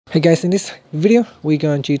Hey guys, in this video we're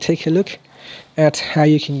going to take a look at how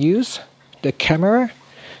you can use the camera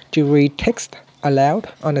to read text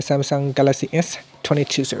aloud on the Samsung Galaxy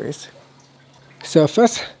S22 series. So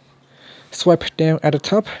first, swipe down at the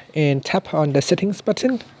top and tap on the settings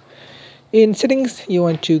button. In settings, you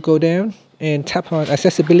want to go down and tap on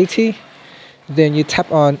accessibility, then you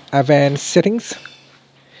tap on advanced settings.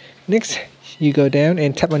 Next, you go down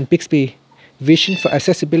and tap on Bixby Vision for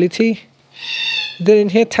accessibility. Then in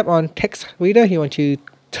here, tap on text reader. You want to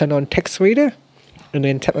turn on text reader, and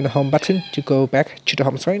then tap on the home button to go back to the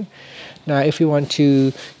home screen. Now if you want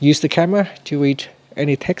to use the camera to read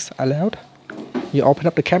any text aloud, you open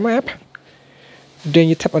up the camera app, then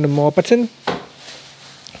you tap on the more button.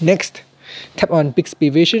 Next, tap on Bixby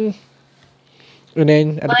Vision, and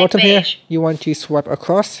then at the bottom here you want to swipe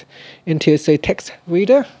across until say text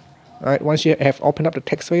reader. Alright, once you have opened up the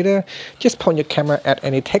text reader, just point your camera at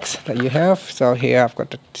any text that you have. So here I've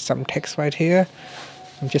got some text right here.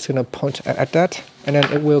 I'm just going to point at that, and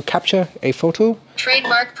then it will capture a photo.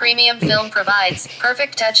 Trademark premium film provides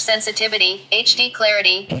perfect touch sensitivity, HD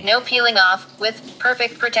clarity, no peeling off, with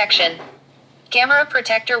perfect protection. Camera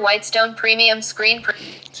protector Whitestone premium screen.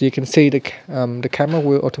 So you can see the camera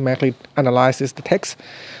will automatically analyze the text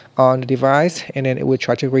on the device, and then it will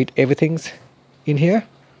try to read everything in here.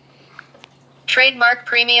 Trademark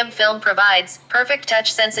premium film provides perfect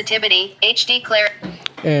touch sensitivity, HD clarity.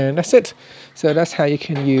 And that's it. So that's how you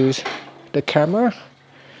can use the camera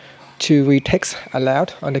to read text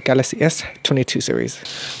aloud on the Galaxy S22 series.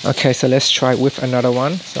 Okay, so let's try with another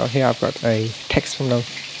one. So here I've got a text from the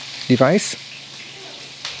device.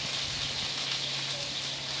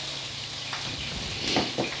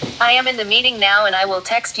 I am in the meeting now and I will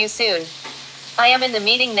text you soon. I am in the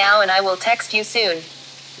meeting now and I will text you soon.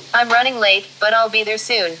 I'm running late, but I'll be there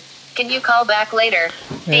soon. Can you call back later?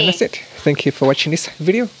 And that's it. Thank you for watching this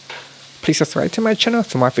video. Please subscribe to my channel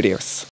for more videos.